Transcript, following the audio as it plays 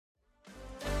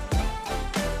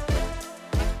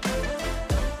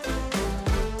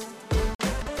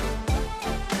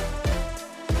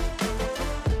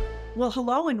Well,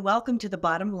 hello and welcome to the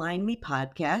Bottom Line Me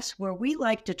podcast, where we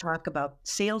like to talk about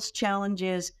sales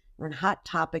challenges and hot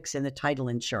topics in the title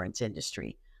insurance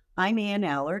industry. I'm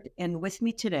Allard, and with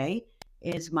me today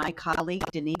is my colleague,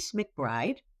 Denise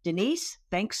McBride. Denise,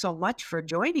 thanks so much for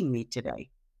joining me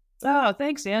today. Oh,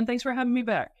 thanks, Ann. Thanks for having me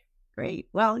back. Great.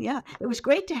 Well, yeah, it was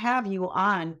great to have you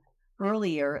on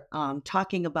earlier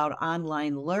talking about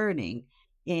online learning.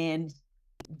 And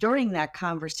during that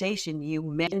conversation, you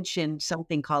mentioned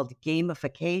something called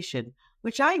gamification,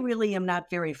 which I really am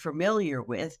not very familiar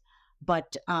with,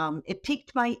 but it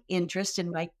piqued my interest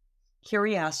and my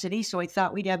curiosity. So I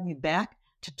thought we'd have you back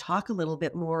to talk a little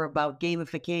bit more about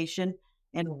gamification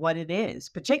and what it is,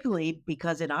 particularly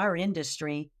because in our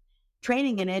industry,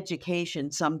 training and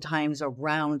education sometimes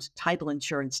around title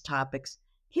insurance topics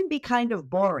can be kind of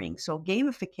boring. So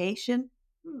gamification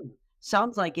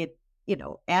sounds like it,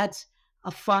 adds a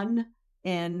fun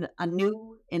and a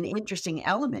new and interesting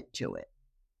element to it.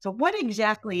 So what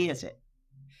exactly is it?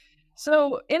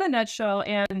 So in a nutshell,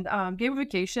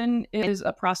 gamification is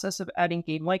a process of adding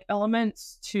game-like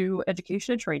elements to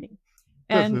education and training.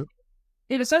 And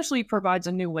it essentially provides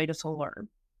a new way to learn.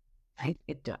 Right?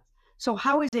 It does. So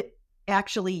how is it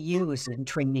actually used in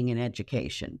training and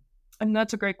education? And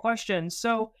that's a great question.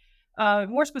 So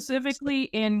more specifically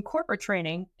in corporate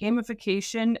training,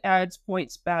 gamification adds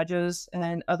points, badges,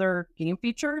 and other game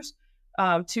features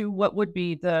to what would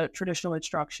be the traditional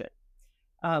instruction.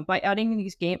 By adding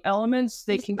these game elements,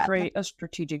 they can create a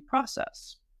strategic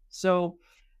process. So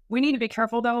we need to be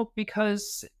careful, though,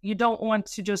 because you don't want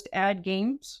to just add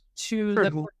games to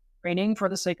the training for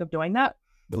the sake of doing that.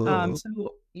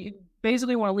 So you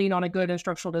basically want to lean on a good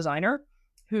instructional designer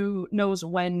who knows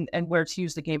when and where to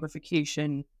use the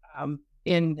gamification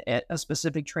in a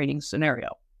specific training scenario.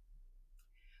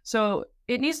 So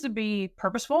it needs to be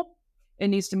purposeful. It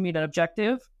needs to meet an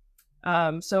objective.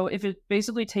 So if it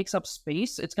basically takes up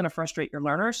space, it's going to frustrate your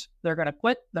learners. They're going to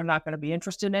quit. They're not going to be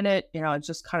interested in it. It's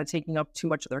just kind of taking up too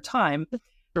much of their time.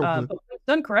 But when it's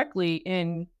done correctly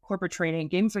in corporate training,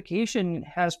 gamification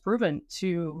has proven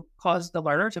to cause the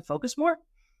learner to focus more,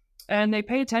 and they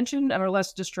pay attention and are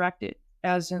less distracted,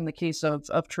 as in the case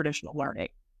of traditional learning.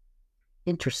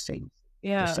 Interesting.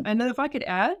 Yeah. And then if I could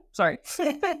add, the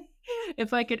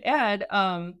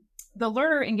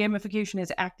learner in gamification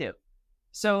is active.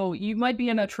 So you might be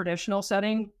in a traditional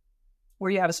setting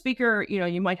where you have a speaker,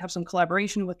 you might have some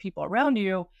collaboration with people around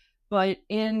you, but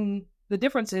the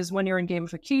difference is when you're in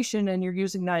gamification and you're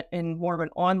using that in more of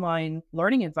an online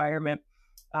learning environment,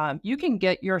 you can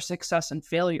get your success and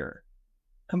failure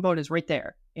components right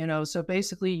there. So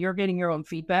basically you're getting your own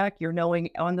feedback. You're knowing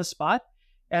on the spot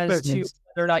as to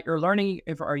whether or not you're learning,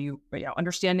 are you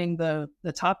understanding the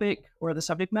topic or the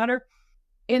subject matter.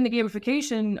 In the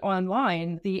gamification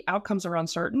online, the outcomes are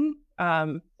uncertain.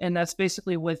 And that's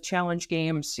basically with challenge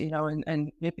games,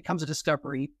 and it becomes a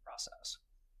discovery process.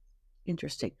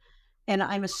 Interesting. And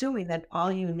I'm assuming that all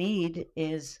you need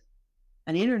is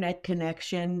an internet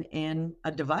connection and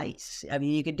a device. I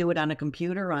mean, you could do it on a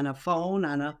computer, on a phone,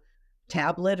 on a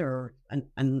tablet, or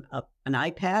an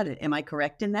iPad. Am I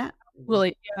correct in that?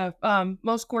 Well, yeah.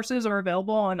 Most courses are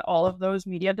available on all of those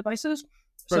media devices.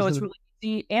 So it's really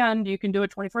easy, and you can do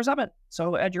it 24/7.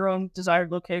 So at your own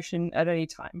desired location at any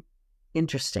time.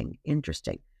 Interesting.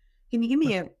 Can you give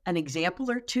me an example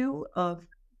or two of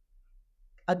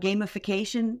a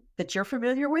gamification that you're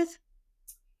familiar with?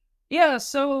 Yeah.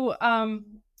 So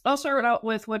I'll start out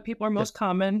with what people are most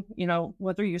common,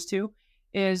 what they're used to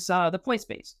is the points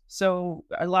base. So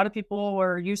a lot of people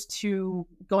are used to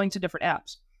going to different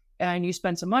apps, and you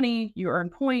spend some money, you earn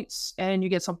points, and you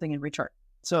get something in return.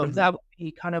 So that would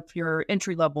be kind of your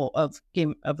entry level of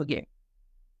a game.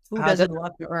 Who doesn't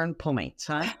love to earn points,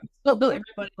 huh? Everybody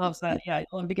loves that. Yeah, I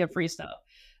love to get free stuff.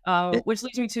 Which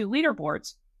leads me to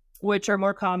leaderboards, which are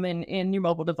more common in your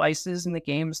mobile devices and the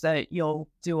games that you'll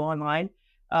do online.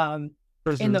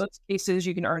 In those cases,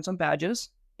 you can earn some badges,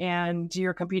 and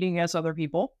you're competing against other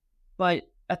people. But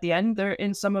at the end,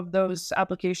 in some of those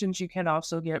applications, you can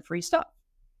also get free stuff.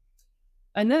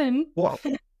 And then,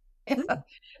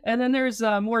 and then there's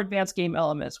more advanced game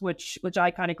elements, which I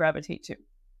kind of gravitate to.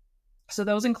 So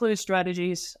those include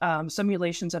strategies,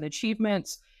 simulations, and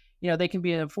achievements. They can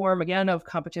be in a form, again, of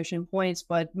competition points,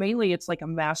 but mainly it's like a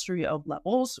mastery of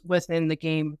levels within the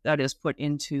game that is put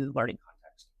into the learning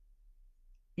context.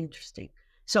 Interesting.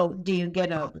 So do you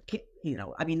get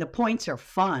the points are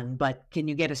fun, but can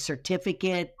you get a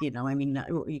certificate?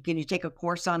 Can you take a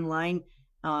course online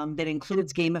that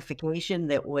includes gamification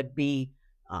that would be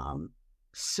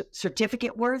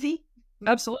certificate worthy?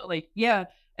 Absolutely. Yeah.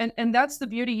 And that's the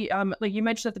beauty. Like you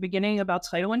mentioned at the beginning about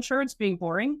title insurance being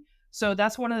boring. So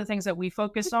that's one of the things that we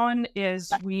focus on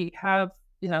is we have,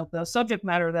 the subject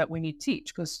matter that we need to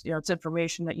teach because, it's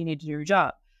information that you need to do your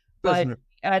job. But Definitely.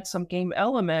 add some game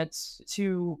elements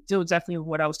to do exactly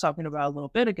what I was talking about a little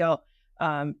bit ago,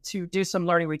 to do some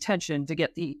learning retention to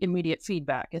get the immediate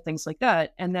feedback and things like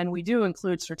that. And then we do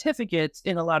include certificates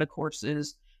in a lot of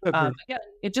courses. Agree. Again,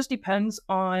 it just depends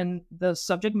on the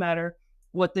subject matter,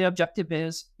 what the objective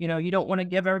is. You don't want to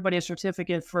give everybody a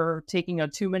certificate for taking a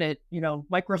 2-minute,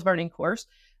 micro learning course.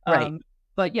 Right.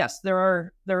 But yes,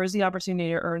 there is the opportunity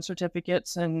to earn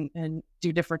certificates and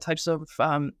do different types of,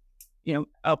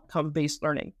 outcome-based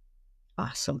learning.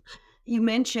 Awesome. You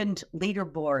mentioned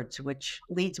leaderboards, which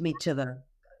leads me to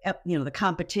the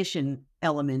competition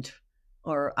element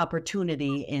or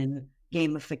opportunity in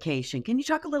gamification. Can you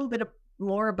talk a little bit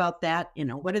more about that?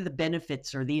 What are the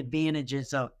benefits or the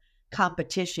advantages of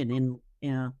competition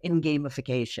in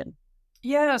gamification?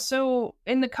 Yeah, so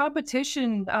in the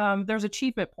competition, there's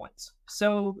achievement points.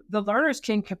 So the learners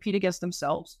can compete against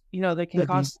themselves. They can Mhm.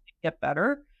 constantly get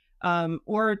better,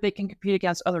 or they can compete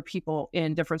against other people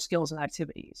in different skills and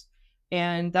activities.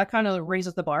 And that kind of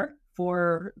raises the bar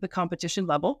for the competition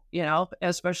level,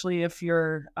 especially if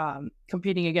you're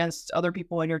competing against other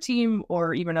people in your team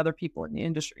or even other people in the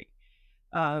industry.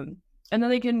 And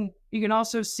then you can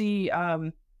also see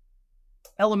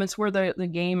elements where the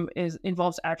game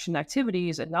involves action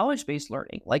activities and knowledge-based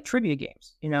learning, like trivia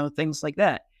games, things like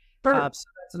that. Sure. So that's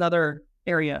another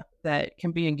area that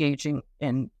can be engaging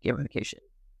in gamification.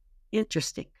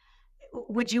 Interesting.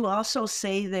 Would you also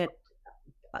say that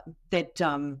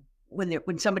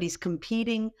when somebody's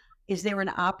competing, is there an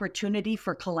opportunity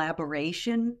for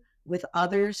collaboration with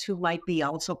others who might be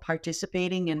also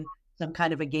participating in some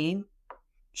kind of a game?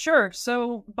 Sure.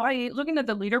 So by looking at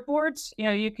the leaderboards,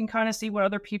 you can kind of see what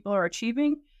other people are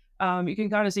achieving. You can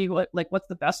kind of see what's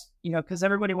the best, because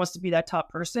everybody wants to be that top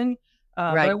person. But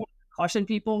I Right. want to caution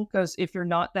people because if you're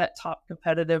not that top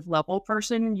competitive level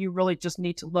person, you really just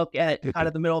need to look at kind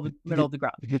of the middle of the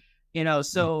ground.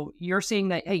 So you're seeing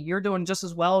that, hey, you're doing just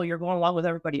as well. You're going along with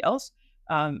everybody else,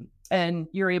 and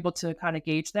you're able to kind of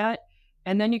gauge that.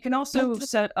 And then you can also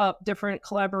set up different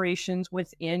collaborations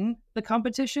within the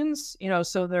competitions.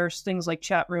 So there's things like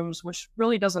chat rooms, which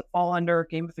really doesn't fall under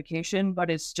gamification, but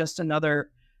it's just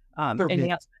another Okay.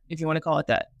 enhancement, if you want to call it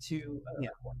that, to Yeah.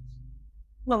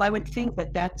 Well, I would think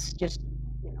that that's just,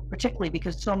 particularly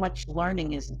because so much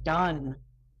learning is done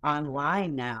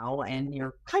online now and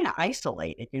you're kind of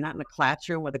isolated. You're not in a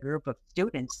classroom with a group of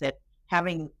students that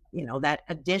having, that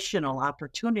additional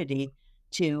opportunity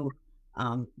to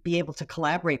be able to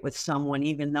collaborate with someone,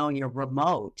 even though you're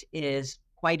remote, is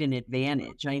quite an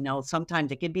advantage. I know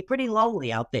sometimes it can be pretty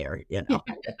lonely out there.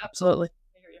 Absolutely.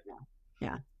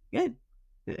 Yeah. Good.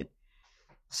 Good.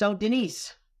 So,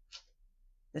 Denise,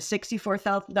 the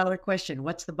 $64,000 question,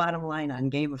 what's the bottom line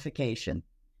on gamification?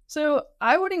 So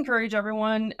I would encourage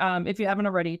everyone, if you haven't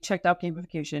already, checked out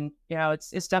gamification.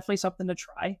 It's definitely something to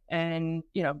try and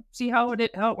see how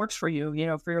it works for you.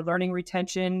 For your learning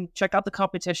retention, check out the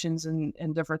competitions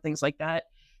and different things like that.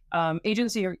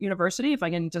 Agency or university, if I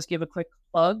can just give a quick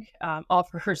plug,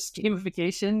 offers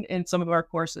gamification in some of our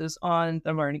courses on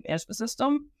the learning management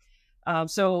system.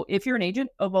 So if you're an agent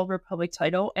of Old Republic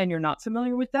title and you're not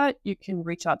familiar with that, you can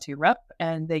reach out to your rep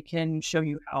and they can show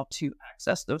you how to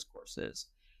access those courses.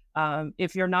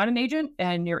 If you're not an agent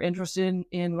and you're interested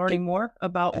in learning more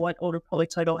about what Old Republic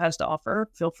title has to offer,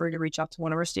 feel free to reach out to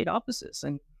one of our state offices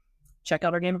and check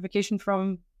out our gamification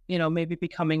from, maybe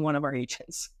becoming one of our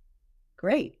agents.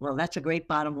 Great. Well, that's a great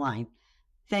bottom line.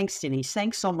 Thanks, Denise.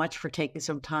 Thanks so much for taking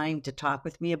some time to talk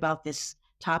with me about this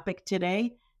topic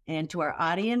today. And to our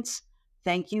audience,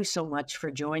 thank you so much for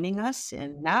joining us.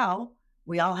 And now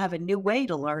we all have a new way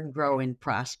to learn, grow, and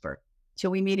prosper.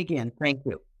 Till we meet again, thank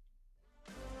you.